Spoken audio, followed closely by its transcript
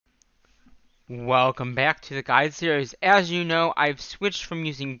Welcome back to the guide series. As you know, I've switched from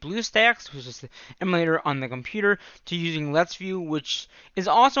using BlueStacks, which is the emulator on the computer, to using Let's View, which is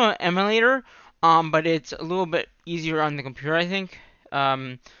also an emulator, but it's a little bit easier on the computer, I think.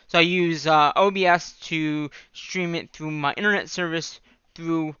 So I use OBS to stream it through my internet service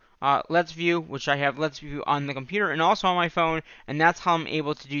through Let's View, which I have Let's View on the computer and also on my phone, and that's how I'm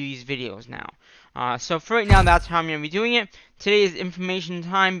able to do these videos now. So for right now, that's how I'm going to be doing it. Today is information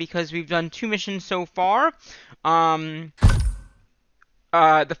time because we've done 2 missions so far. The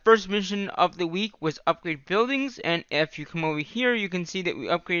first mission of the week was upgrade buildings, and if you come over here, you can see that we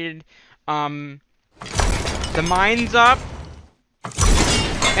upgraded the mines up,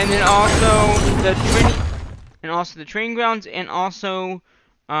 and then also the training grounds, and also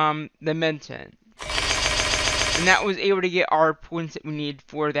the med tent. And that was able to get our points that we need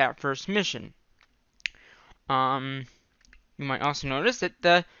for that first mission. You might also notice that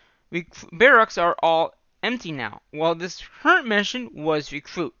the barracks are all empty now. Well, this current mission was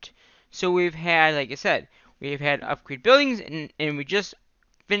recruit. So we've had, like I said, we've had upgrade buildings, and we just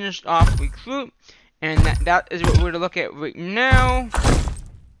finished off recruit, and that is what we're going to look at right now.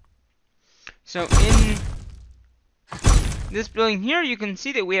 So in this building here, you can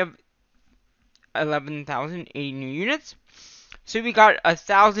see that we have 11,080 new units. So we got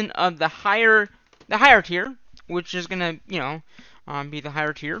 1,000 of the higher tier, which is gonna, be the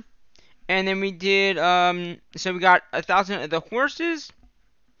higher tier. And then we did, so we got 1,000 of the horses,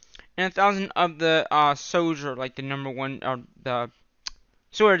 and 1,000 of the soldier, like the number one, or the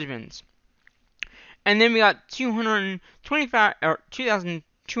swordsmen. And then we got 225, or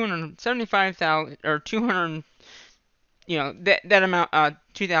 2,275,000, or 200, that amount,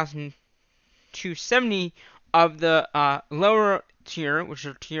 2,270 of the lower tier, which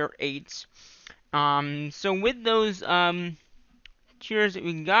are tier 8s. So with those tiers that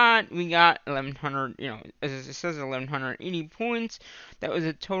we got 1,100, as it says, 1,180 points. That was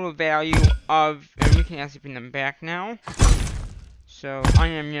a total value of, and we can actually bring them back now. So I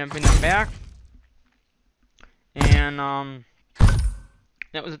am gonna bring them back, and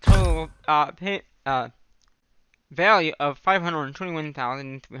that was a total value of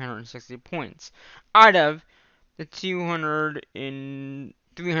 521,360 points out of the 200 and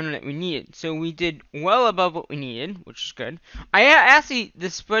 300 that we needed. So we did well above what we needed, which is good. I actually, the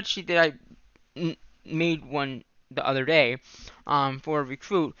spreadsheet that I made one the other day for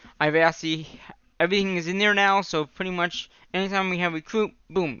recruit, I've actually, everything is in there now, so pretty much anytime we have recruit,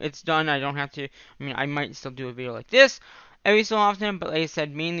 boom, it's done. I don't have to, I might still do a video like this every so often, but like I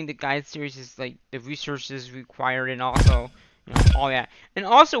said, mainly the guide series is like the resources required, and also, all that. And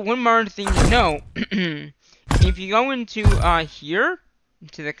also, one more thing to know, if you go into here,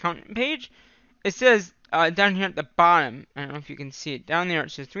 to the content page, it says down here at the bottom, I don't know if you can see it, down there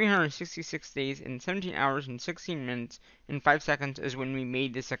it says 366 days and 17 hours and 16 minutes and 5 seconds is when we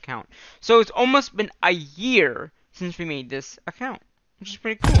made this account. So it's almost been a year since we made this account, which is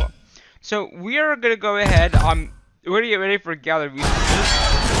pretty cool. So we are going to go ahead, we're going to get ready for gather resources.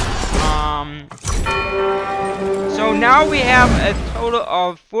 So now we have a total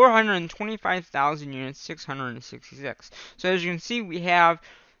of 425,000 units, 666. So as you can see, we have,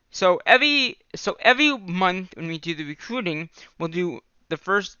 so every month when we do the recruiting, we'll do the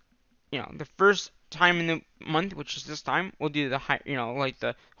first time in the month, which is this time, we'll do the like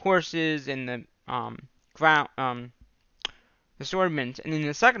the horses and the the swordmen, and then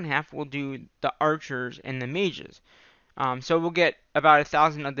the second half we'll do the archers and the mages. So we'll get about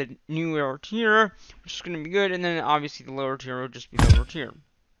 1,000 of the new lower tier, which is going to be good, and then obviously the lower tier will just be lower tier.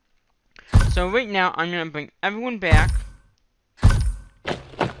 So right now, I'm going to bring everyone back.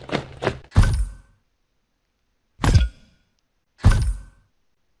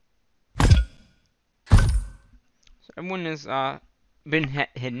 So everyone has been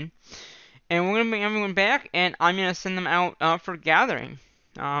hidden. And we're going to bring everyone back, and I'm going to send them out for gathering.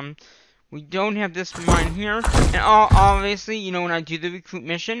 We don't have this mine here, and obviously, when I do the recruit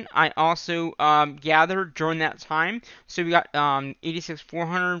mission, I also gather during that time. So we got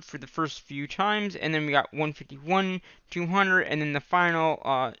 86,400 for the first few times, and then we got 151,200, and then the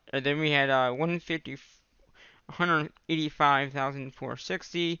final, then we had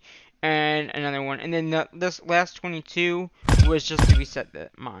 185,460, and another one, and then this last 22 was just to reset the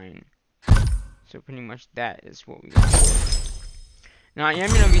mine. So pretty much that is what we got. Now I am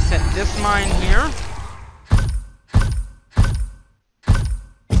going to reset this mine here.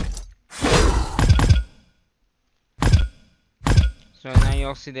 So now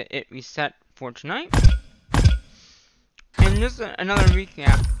you'll see that it reset for tonight. And just another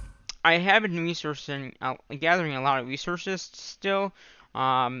recap. I have been gathering a lot of resources still.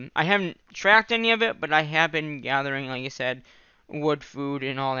 I haven't tracked any of it, but I have been gathering, like I said, wood, food,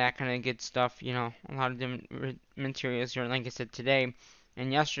 and all that kind of good stuff. You know, a lot of different materials here. Like I said, today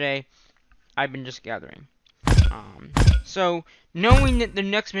and yesterday, I've been just gathering. Um, so, knowing that the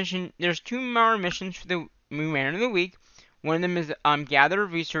next mission, there's 2 more missions for the remainder of the week. One of them is gather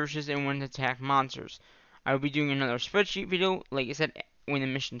resources and one to attack monsters. I will be doing another spreadsheet video, like I said, when the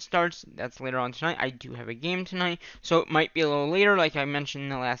mission starts. That's later on tonight. I do have a game tonight, so it might be a little later, like I mentioned in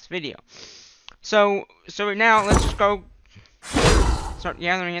the last video. So right now, let's just go start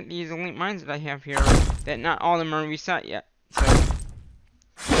gathering at these elite mines that I have here. That not all of them are reset yet. So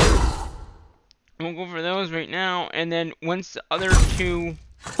we'll go for those right now, and then once the other 2,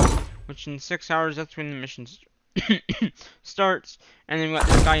 which in 6 hours, that's when the mission starts, and then we got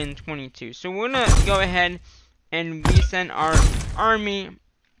this guy in 22. So we're gonna go ahead and resend our army,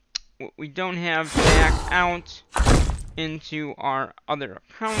 what we don't have, back out into our other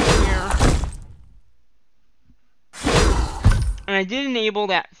account here. And I did enable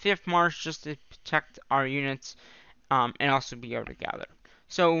that 5th march just to protect our units, and also be able to gather.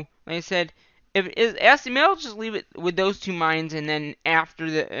 So, like I said, if it is maybe I'll just leave it with those 2 mines, and then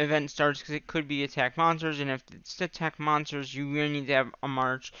after the event starts, because it could be attack monsters, and if it's attack monsters, you really need to have a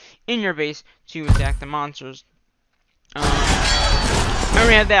march in your base to attack the monsters. I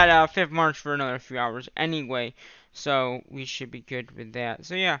already had that 5th march for another few hours anyway, so we should be good with that.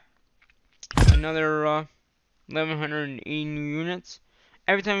 So yeah, another 1,180 new units.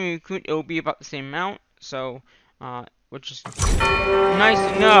 Every time we recruit, it will be about the same amount, so which is nice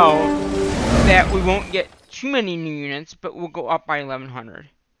to know that we won't get too many new units, but we'll go up by 1,100.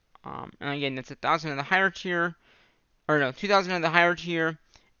 And again, that's 1,000 of the higher tier, or no, 2,000 of the higher tier,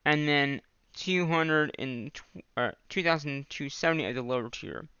 and then 2,270 of the lower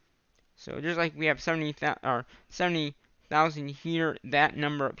tier. So just like we have 70,000 here, that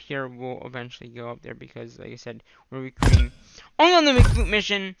number up here will eventually go up there because, like I said, we're recruiting only on the recruit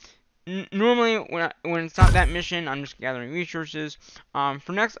mission. Normally, when it's not that mission, I'm just gathering resources.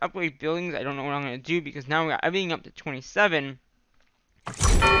 For next upgrade buildings, I don't know what I'm going to do because now we got everything up to 27.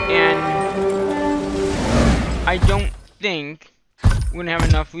 And I don't think we're going to have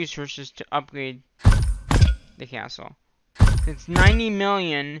enough resources to upgrade the castle. It's 90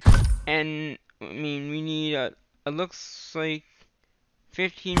 million, and I mean, we need it looks like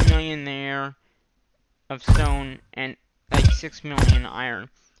 15 million there of stone and like 6 million iron.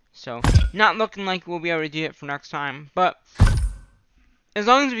 So, not looking like we'll be able to do it for next time, but as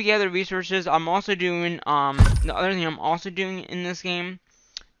long as we gather resources, I'm also doing, the other thing I'm also doing in this game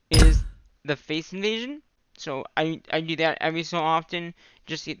is the face invasion. So, I do that every so often,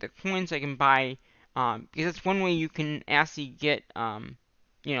 just to get the coins so I can buy, because that's one way you can actually get,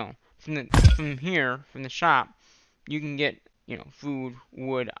 you know, from here, from the shop, you can get, you know, food,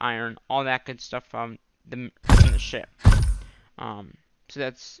 wood, iron, all that good stuff from the ship. So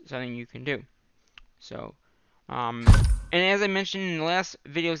that's something you can do. So, and as I mentioned in the last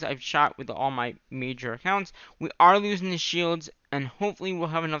videos I've shot with all my major accounts, we are losing the shields, and hopefully we'll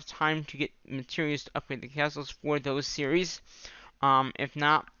have enough time to get materials to upgrade the castles for those series. If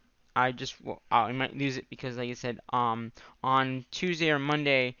not, I might lose it because, like I said, on Tuesday or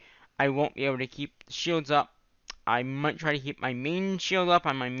Monday, I won't be able to keep the shields up. I might try to keep my main shield up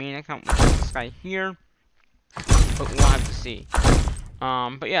on my main account, which is this guy here, but we'll have to see.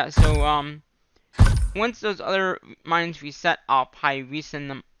 But yeah, so, once those other mines reset, I'll probably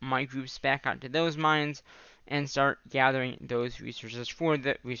resend my groups back out to those mines and start gathering those resources for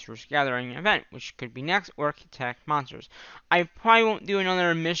the resource gathering event, which could be next, or attack monsters. I probably won't do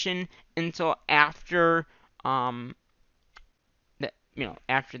another mission until after, after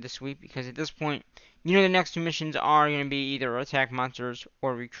this week, because at this point, the next 2 missions are going to be either attack monsters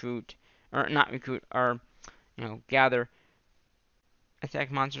or recruit, or not recruit, or, gather.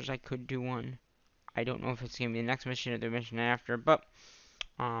 Attack monsters, I could do one. I don't know if it's going to be the next mission or the mission after, but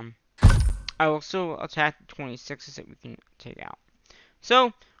I will still attack the 26s that we can take out.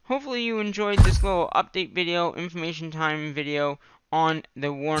 So, hopefully you enjoyed this little update video, information time video on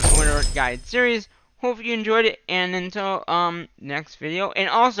the War and Order Guide series. Hope you enjoyed it, and until next video. And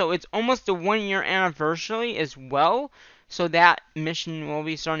also, it's almost the 1-year anniversary as well, so that mission will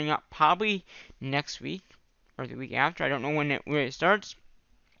be starting up probably next week or the week after. I don't know when it really starts.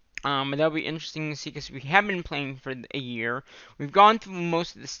 But that'll be interesting to see because we have been playing for a year. We've gone through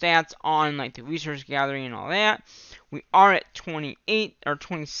most of the stats on like the resource gathering and all that. We are at 28 or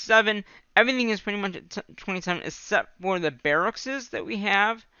 27. Everything is pretty much at 27 except for the barracks that we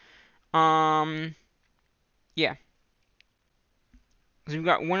have. Yeah. So we've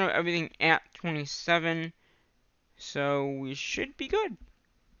got one of everything at 27. So we should be good.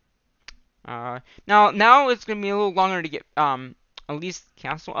 Now it's gonna be a little longer to get at least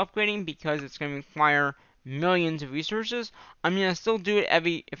castle upgrading because it's gonna require millions of resources. I'm gonna still do it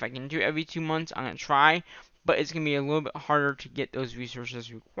if I can do it every 2 months, I'm gonna try, but it's gonna be a little bit harder to get those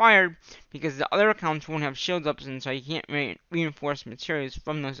resources required because the other accounts won't have shield ups, and so you can't reinforce materials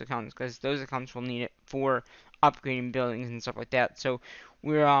from those accounts because those accounts will need it for upgrading buildings and stuff like that. So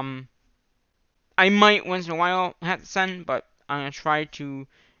we're I might once in a while have to send, but I'm gonna try to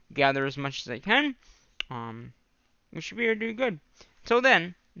gather as much as I can. Um, we should be able to do good. Until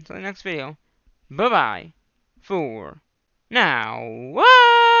the next video, bye bye for now.